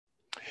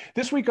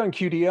This week on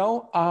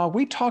QDL,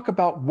 we talk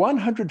about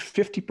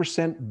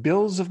 150%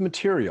 bills of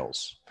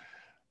materials.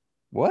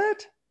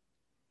 What?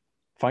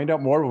 Find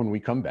out more when we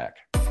come back.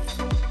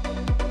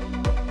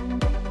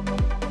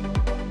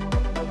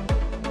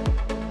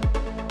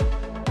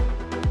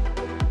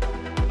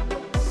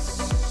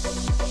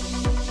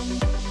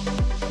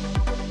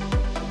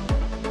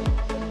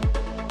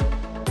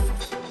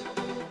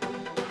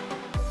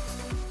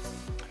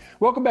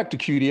 Welcome back to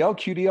QDL.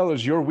 QDL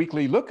is your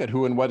weekly look at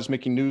who and what is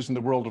making news in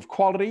the world of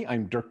quality.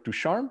 I'm Dirk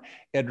Ducharme,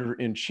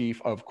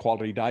 Editor-in-Chief of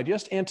Quality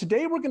Digest, and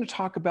today we're going to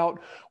talk about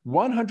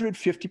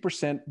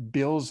 150%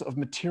 bills of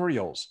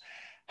materials.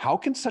 How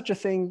can such a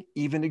thing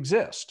even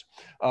exist?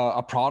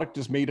 A product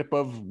is made up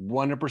of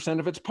 100%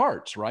 of its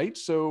parts, right?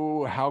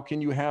 So how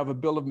can you have a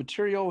bill of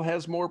material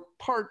has more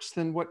parts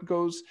than what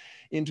goes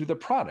into the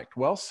product?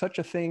 Well, such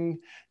a thing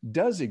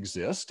does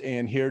exist.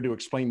 And here to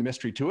explain the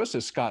mystery to us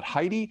is Scott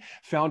Heide,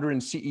 founder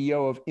and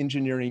CEO of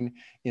Engineering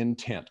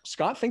Intent.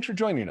 Scott, thanks for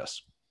joining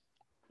us.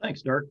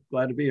 Thanks, Dirk.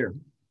 Glad to be here.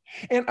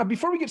 And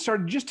before we get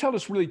started, just tell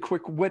us really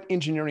quick what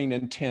Engineering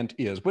Intent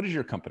is. What is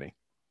your company?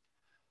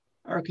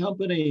 Our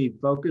company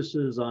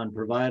focuses on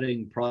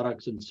providing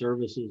products and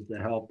services to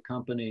help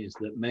companies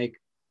that make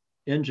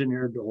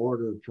engineered to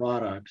order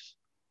products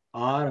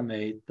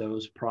automate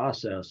those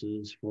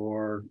processes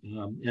for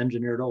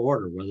engineer to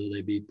order, whether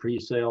they be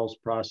pre-sales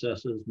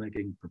processes,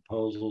 making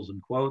proposals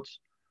and quotes,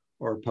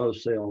 or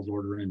post-sales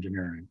order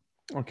engineering.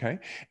 Okay.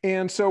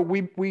 And so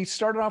we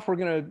started off, we're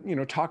going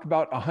to talk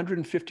about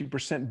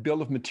 150%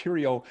 bill of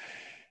material.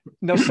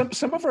 Now,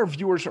 some of our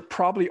viewers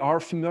probably are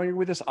familiar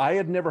with this. I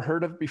had never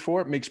heard of it before.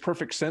 It makes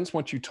perfect sense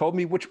once you told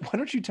me. Why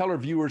don't you tell our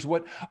viewers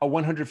what a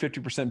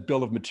 150%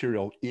 bill of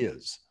material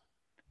is?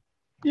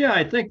 Yeah,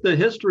 I think the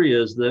history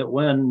is that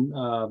when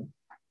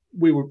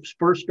we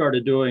first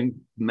started doing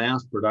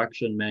mass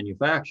production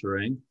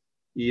manufacturing,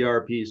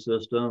 ERP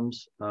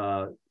systems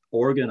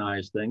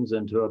organized things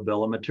into a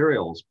bill of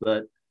materials.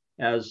 But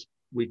as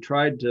we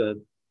tried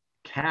to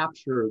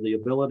capture the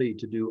ability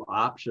to do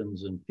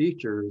options and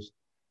features,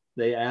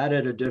 they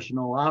added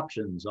additional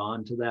options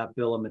onto that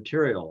bill of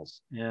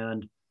materials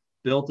and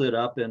built it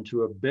up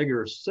into a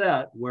bigger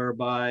set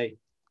whereby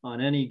on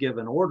any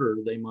given order,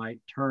 they might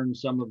turn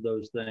some of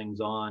those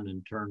things on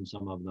and turn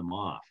some of them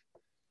off.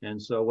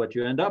 And so what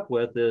you end up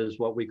with is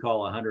what we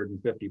call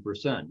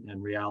 150%.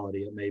 In reality,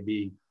 it may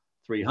be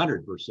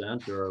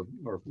 300%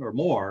 or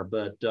more,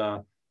 but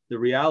the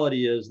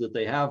reality is that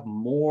they have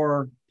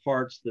more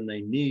parts than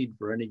they need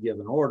for any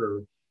given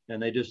order,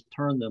 and they just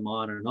turn them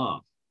on and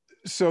off.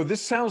 So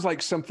this sounds like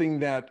something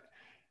that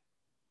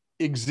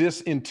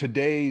exists in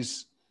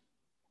today's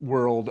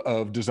world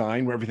of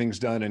design, where everything's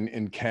done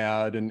in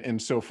CAD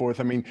and so forth.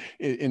 I mean,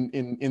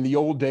 in the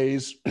old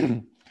days,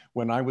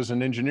 when I was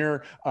an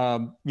engineer,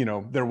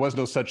 there was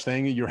no such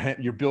thing.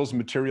 Your bills of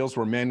materials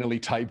were manually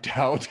typed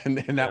out, and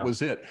that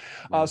was it.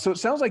 So it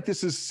sounds like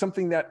this is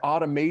something that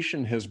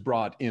automation has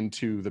brought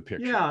into the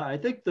picture. Yeah, I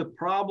think the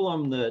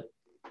problem that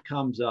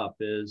comes up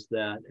is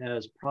that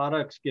as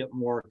products get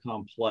more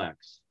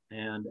complex,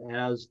 and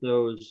as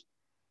those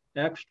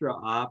extra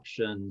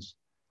options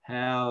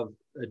have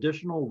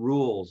additional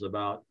rules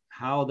about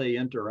how they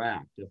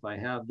interact, if I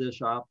have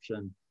this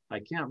option, I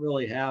can't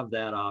really have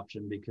that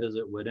option because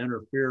it would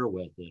interfere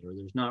with it, or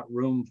there's not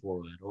room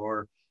for it,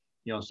 or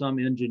some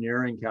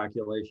engineering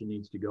calculation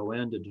needs to go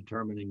into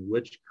determining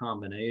which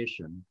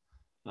combination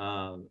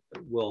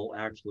will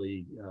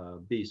actually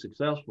be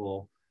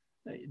successful.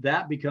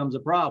 That becomes a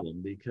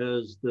problem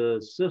because the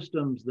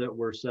systems that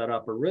were set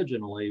up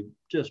originally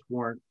just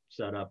weren't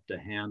set up to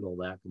handle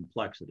that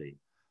complexity.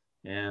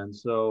 And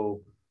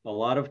so a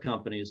lot of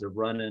companies have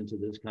run into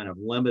this kind of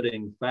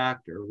limiting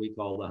factor we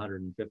call the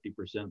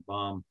 150%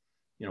 BOM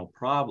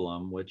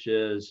problem, which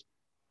is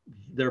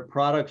their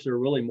products are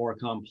really more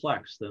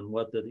complex than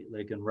what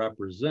they can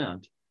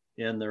represent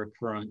in their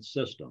current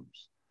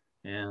systems.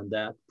 And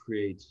that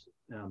creates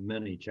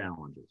many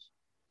challenges.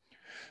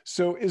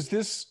 So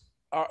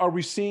are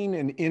we seeing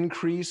an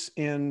increase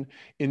in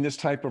this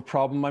type of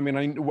problem? I mean,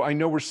 I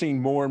know we're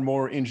seeing more and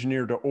more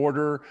engineer to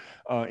order.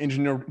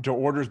 Engineer to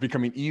order is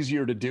becoming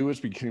easier to do. It's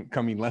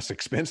becoming less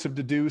expensive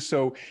to do.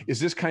 So is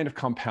this kind of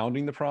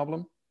compounding the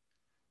problem?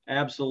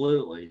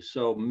 Absolutely.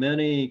 So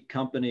many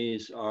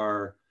companies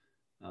are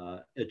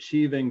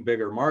achieving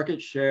bigger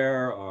market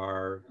share,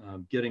 are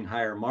getting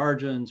higher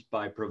margins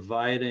by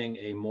providing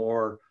a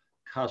more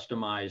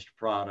customized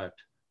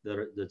product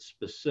that's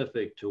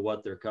specific to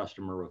what their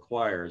customer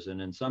requires.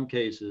 And in some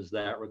cases,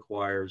 that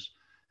requires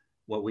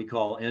what we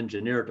call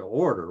engineer to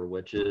order,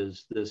 which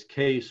is this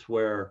case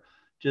where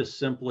just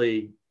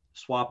simply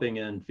swapping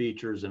in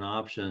features and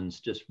options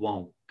just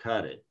won't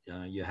cut it.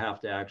 You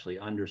have to actually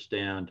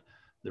understand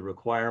the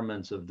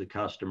requirements of the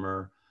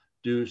customer,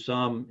 do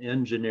some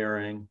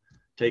engineering,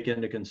 take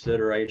into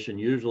consideration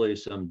usually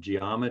some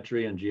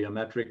geometry and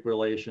geometric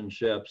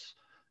relationships,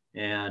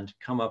 and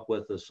come up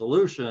with a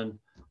solution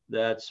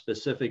that's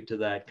specific to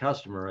that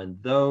customer. And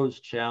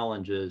those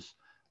challenges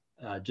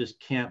just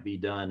can't be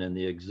done in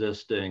the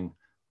existing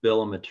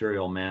bill of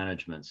material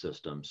management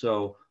system.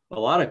 So a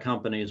lot of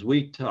companies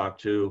we talk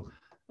to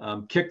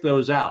kick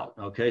those out.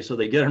 Okay, so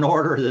they get an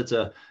order that's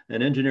an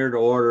engineer to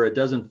order. It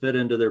doesn't fit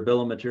into their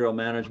bill of material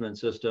management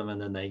system,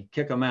 and then they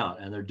kick them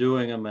out, and they're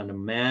doing them in a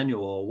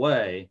manual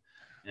way,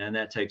 and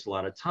that takes a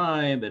lot of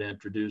time. It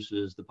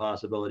introduces the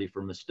possibility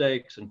for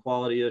mistakes and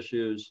quality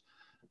issues.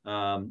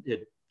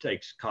 It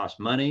cost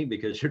money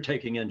because you're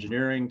taking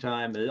engineering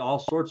time. All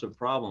sorts of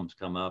problems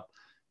come up,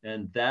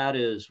 and that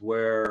is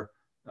where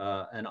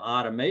an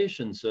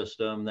automation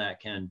system that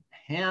can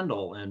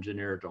handle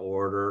engineer to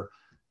order,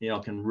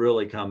 can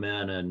really come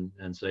in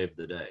and save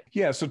the day.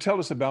 Yeah. So tell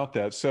us about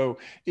that. So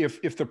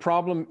if the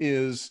problem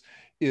is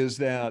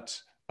that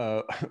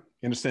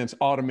in a sense,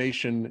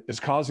 automation is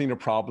causing a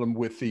problem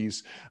with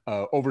these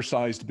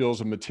oversized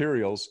bills of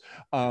materials,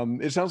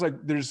 it sounds like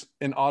there's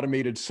an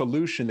automated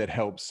solution that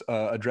helps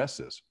address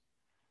this.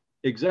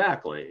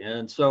 Exactly.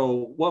 And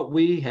so what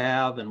we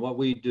have and what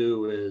we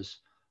do is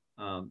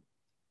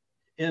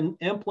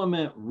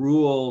implement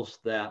rules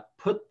that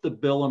put the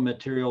bill of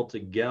material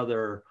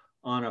together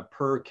on a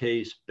per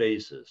case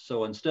basis.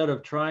 So instead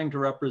of trying to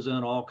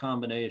represent all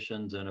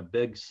combinations in a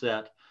big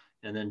set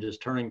and then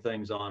just turning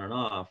things on and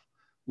off,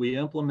 we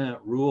implement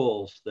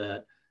rules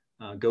that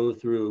go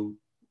through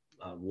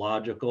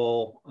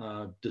logical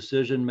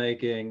decision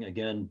making,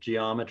 again,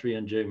 geometry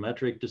and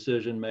geometric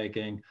decision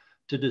making,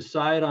 to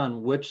decide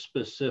on which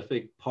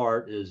specific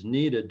part is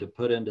needed to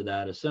put into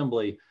that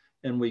assembly,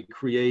 and we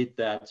create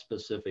that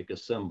specific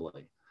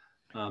assembly.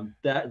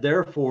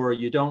 Therefore,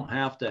 you don't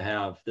have to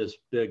have this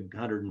big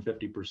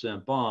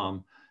 150%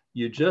 BOM.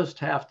 You just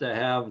have to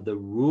have the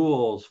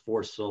rules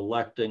for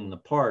selecting the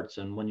parts.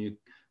 And when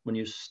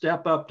you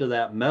step up to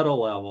that meta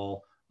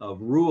level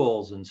of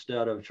rules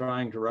instead of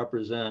trying to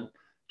represent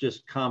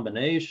just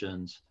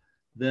combinations,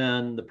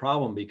 then the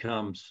problem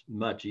becomes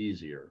much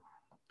easier.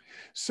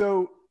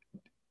 So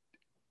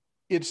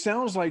it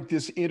sounds like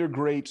this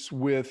integrates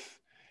with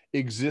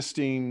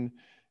existing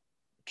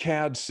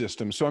CAD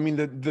system. So, I mean,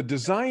 the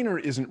designer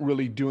isn't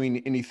really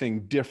doing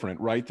anything different,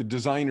 right? The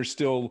designer's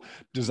still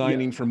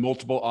designing for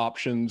multiple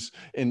options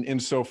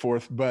and so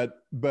forth,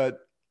 but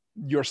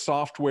your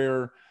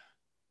software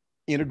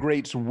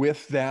integrates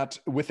with that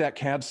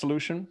CAD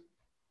solution?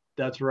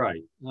 That's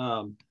right.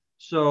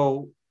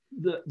 So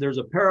there's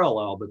a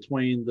parallel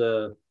between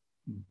the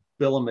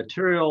bill of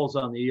materials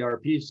on the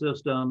ERP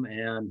system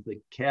and the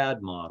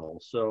CAD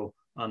model. So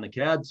on the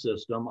CAD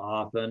system,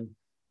 often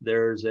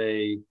there's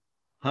a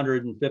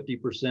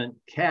 150%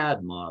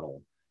 CAD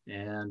model.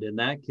 And in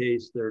that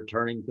case, they're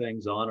turning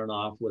things on and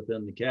off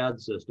within the CAD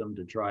system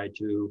to try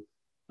to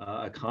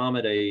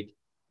accommodate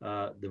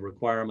the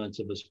requirements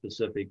of a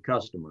specific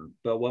customer.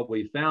 But what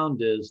we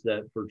found is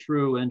that for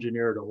true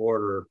engineer to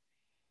order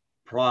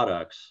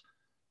products,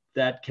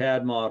 that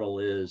CAD model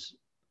is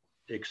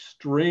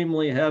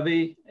extremely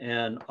heavy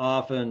and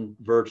often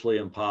virtually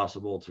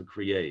impossible to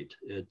create.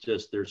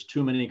 There's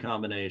too many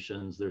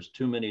combinations, there's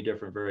too many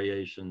different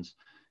variations,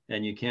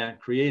 and you can't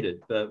create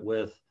it. But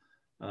with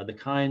the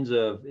kinds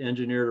of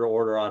engineer to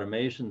order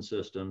automation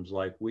systems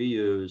like we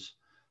use,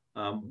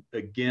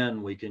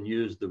 again, we can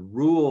use the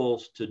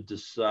rules to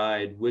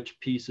decide which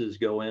pieces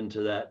go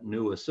into that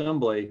new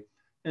assembly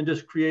and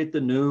just create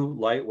the new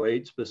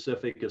lightweight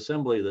specific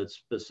assembly that's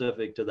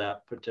specific to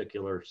that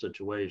particular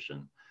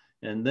situation.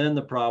 And then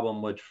the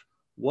problem, which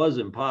was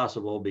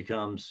impossible,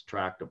 becomes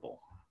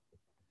tractable.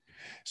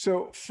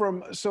 So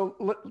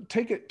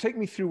take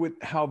me through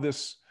how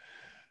this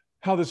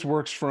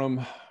works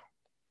from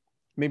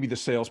maybe the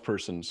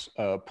salesperson's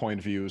point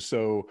of view.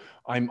 So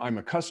I'm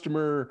a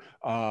customer.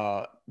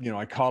 I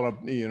call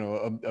up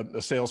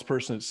a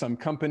salesperson at some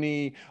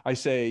company. I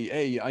say,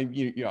 hey,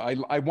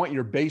 I want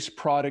your base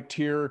product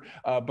here,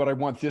 but I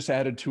want this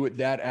added to it,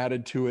 that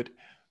added to it.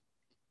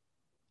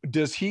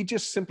 Does he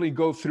just simply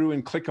go through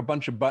and click a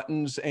bunch of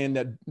buttons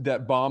and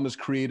that BOM is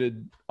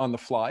created on the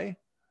fly?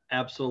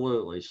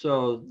 Absolutely.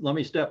 So let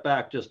me step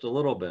back just a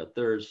little bit.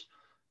 There's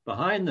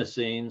behind the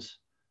scenes,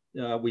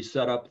 we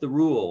set up the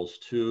rules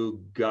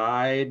to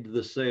guide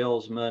the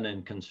salesman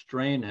and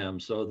constrain him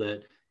so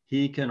that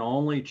he can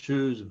only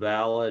choose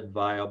valid,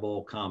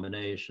 viable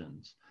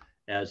combinations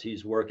as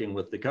he's working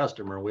with the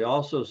customer. We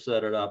also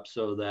set it up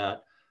so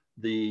that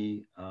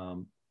the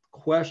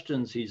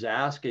questions he's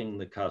asking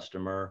the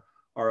customer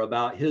are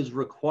about his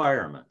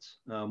requirements.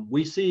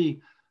 We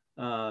see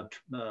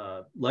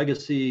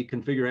legacy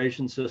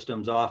configuration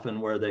systems often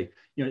where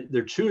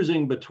they're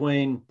choosing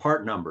between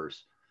part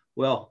numbers.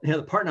 Well,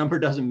 the part number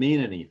doesn't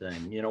mean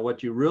anything.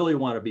 What you really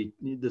want to be,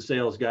 the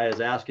sales guy is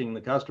asking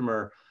the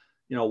customer,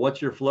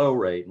 what's your flow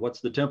rate?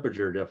 What's the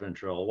temperature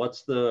differential?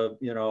 What's the,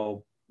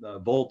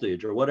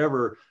 voltage or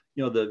whatever,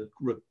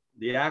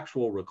 the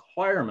actual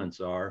requirements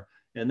are,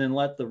 and then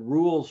let the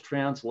rules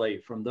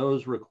translate from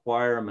those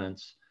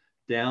requirements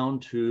down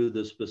to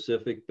the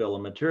specific bill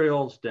of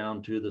materials,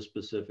 down to the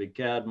specific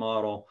CAD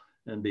model,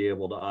 and be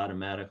able to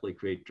automatically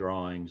create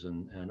drawings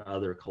and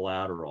other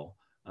collateral,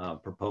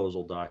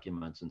 proposal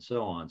documents, and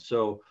so on.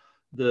 So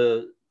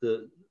the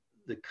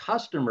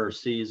customer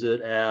sees it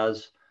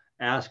as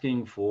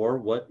asking for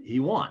what he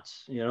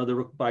wants,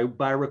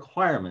 by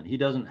requirement. He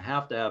doesn't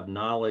have to have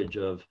knowledge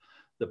of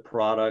the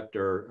product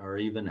or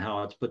even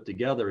how it's put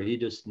together. He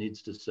just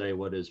needs to say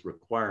what his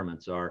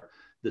requirements are.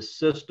 The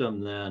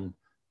system then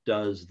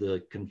does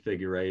the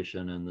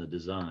configuration and the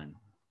design.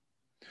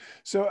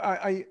 So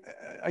I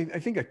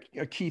think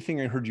a key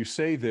thing I heard you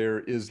say there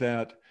is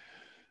that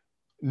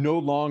no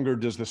longer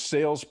does the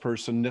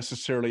salesperson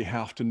necessarily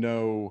have to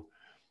know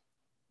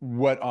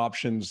what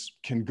options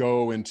can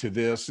go into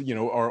this,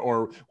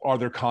 or are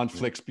there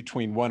conflicts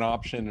between one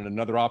option and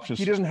another option?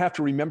 He doesn't have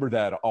to remember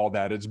all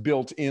that. It's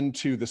built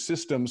into the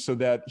system so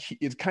that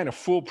it kind of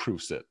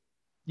foolproofs it.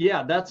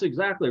 Yeah, that's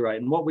exactly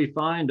right. And what we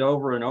find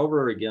over and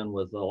over again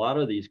with a lot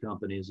of these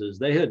companies is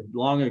they had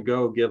long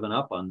ago given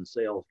up on the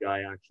sales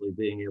guy actually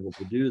being able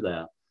to do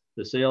that.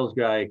 The sales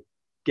guy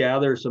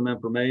gathers some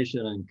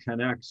information and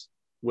connects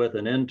with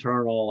an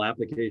internal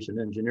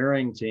application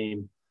engineering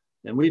team.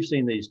 And we've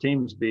seen these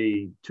teams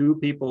be 2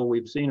 people.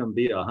 We've seen them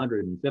be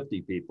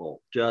 150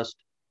 people. Just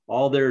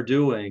all they're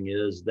doing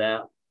is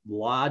that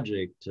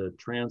logic to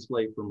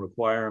translate from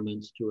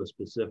requirements to a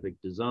specific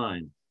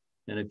design.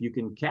 And if you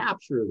can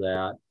capture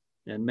that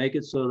and make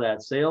it so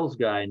that sales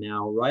guy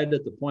now, right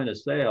at the point of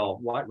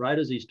sale, right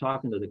as he's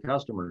talking to the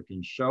customer,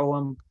 can show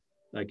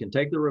them, can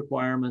take the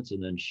requirements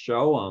and then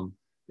show them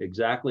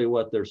exactly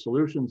what their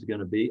solution is going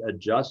to be,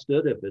 adjust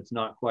it if it's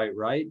not quite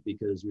right,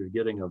 because you're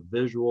getting a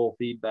visual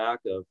feedback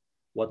of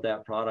what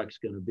that product's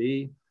going to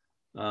be.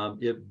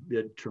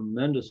 It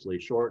tremendously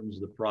shortens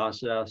the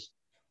process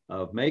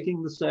of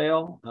making the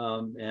sale,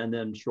 and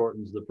then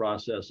shortens the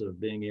process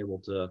of being able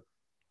to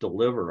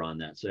deliver on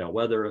that sale,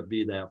 whether it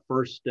be that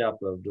first step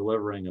of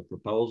delivering a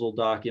proposal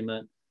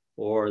document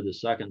or the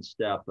second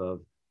step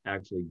of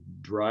actually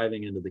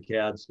driving into the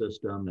CAD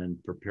system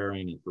and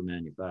preparing it for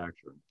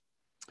manufacturing.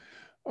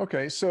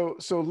 Okay, so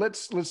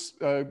let's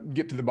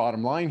get to the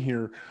bottom line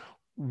here.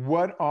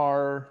 What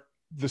are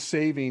the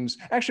savings?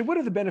 Actually, what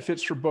are the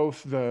benefits for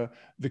both the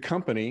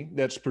company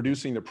that's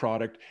producing the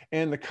product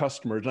and the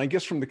customers? And I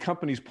guess from the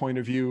company's point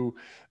of view,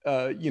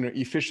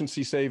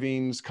 efficiency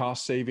savings,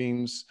 cost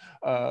savings,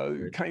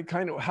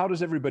 kind of how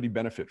does everybody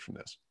benefit from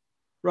this?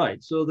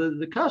 Right. So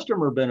the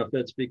customer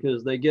benefits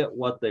because they get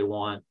what they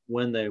want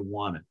when they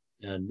want it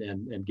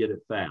and get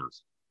it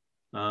fast.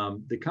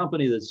 The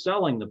company that's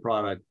selling the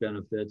product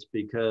benefits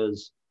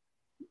because,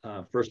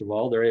 first of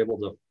all, they're able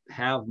to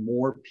have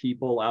more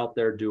people out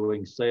there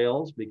doing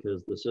sales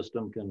because the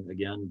system can,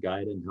 again,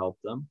 guide and help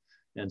them.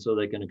 And so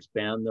they can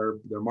expand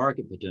their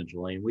market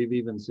potential. And we've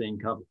even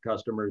seen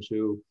customers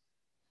who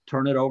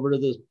turn it over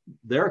to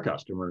their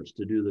customers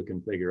to do the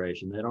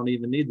configuration. They don't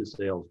even need the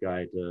sales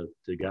guy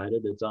to guide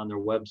it. It's on their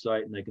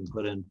website and they can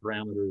put in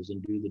parameters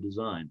and do the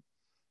design.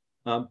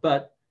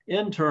 But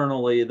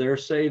internally, they're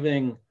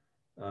saving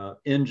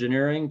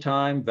engineering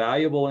time,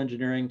 valuable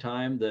engineering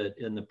time that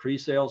in the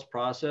pre-sales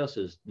process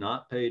is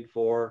not paid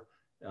for,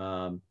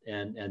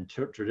 and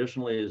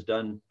traditionally is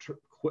done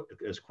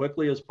as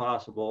quickly as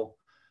possible.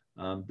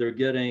 They're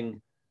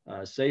getting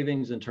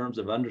savings in terms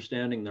of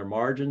understanding their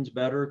margins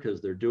better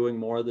because they're doing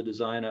more of the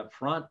design up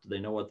front. They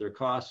know what their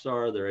costs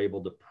are. They're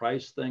able to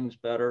price things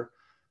better.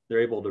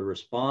 They're able to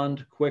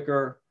respond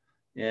quicker.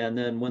 And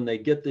then when they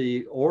get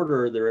the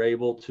order, they're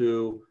able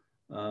to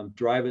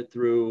drive it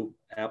through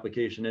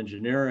application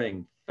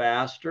engineering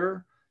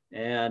faster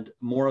and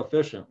more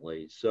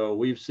efficiently. So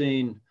we've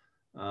seen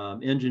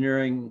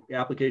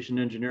application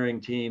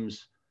engineering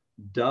teams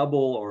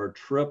double or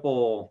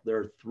triple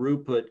their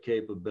throughput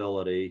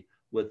capability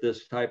with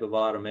this type of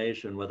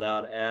automation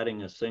without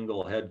adding a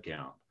single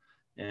headcount.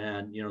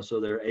 And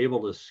so they're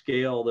able to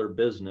scale their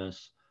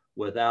business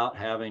without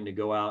having to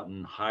go out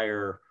and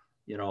hire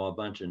a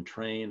bunch and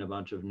train a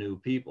bunch of new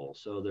people.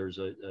 So there's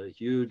a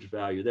huge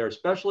value there,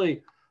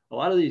 especially a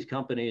lot of these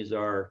companies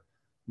are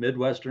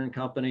Midwestern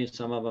companies.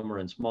 Some of them are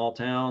in small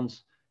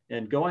towns,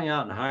 and going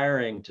out and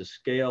hiring to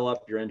scale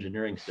up your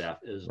engineering staff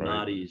is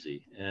not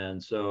easy.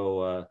 And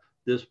so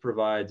this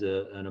provides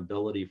an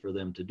ability for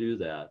them to do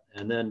that.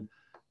 And then,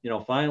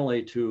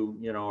 finally to,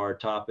 our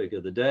topic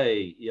of the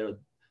day,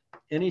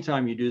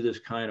 anytime you do this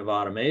kind of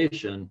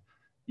automation,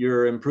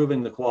 you're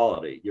improving the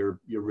quality. You're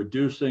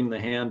reducing the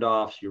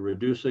handoffs, you're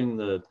reducing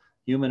the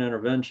human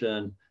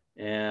intervention,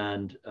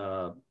 and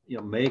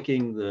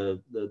making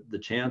the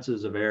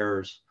chances of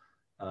errors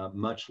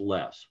much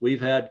less.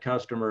 We've had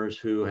customers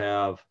who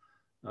have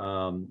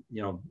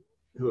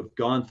who have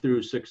gone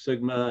through Six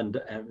Sigma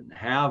and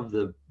have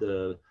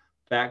the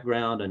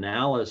background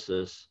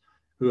analysis,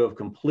 who have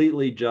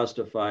completely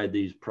justified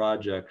these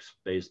projects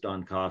based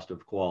on cost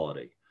of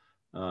quality.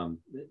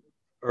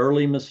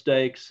 Early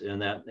mistakes in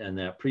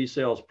that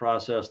pre-sales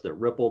process that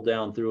ripple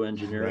down through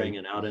engineering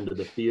and out into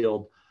the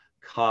field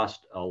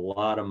cost a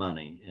lot of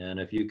money. And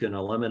if you can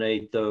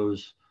eliminate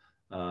those,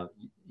 the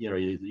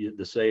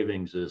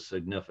savings is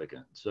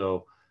significant.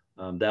 So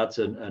that's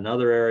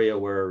another area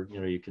where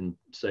you can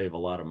save a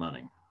lot of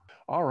money.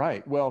 All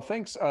right. Well,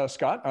 thanks,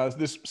 Scott.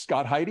 This is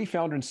Scott Heide,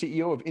 founder and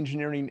CEO of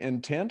Engineering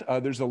Intent.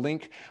 There's a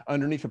link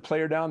underneath the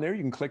player down there.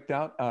 You can click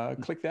that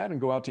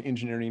and go out to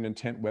Engineering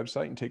Intent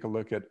website and take a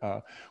look at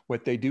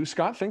what they do.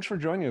 Scott, thanks for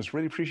joining us.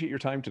 Really appreciate your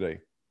time today.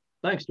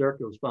 Thanks, Dirk.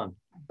 It was fun.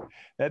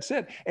 That's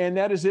it. And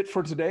that is it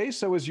for today.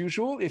 So as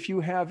usual, if you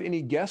have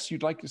any guests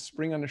you'd like us to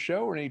bring on the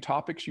show or any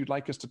topics you'd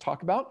like us to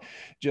talk about,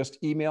 just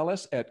email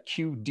us at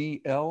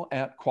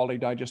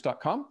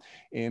qdl@qualitydigest.com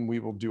and we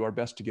will do our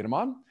best to get them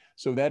on.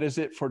 So that is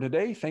it for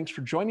today. Thanks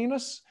for joining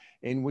us,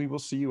 and we will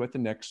see you at the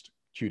next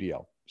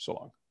QDL. So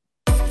long.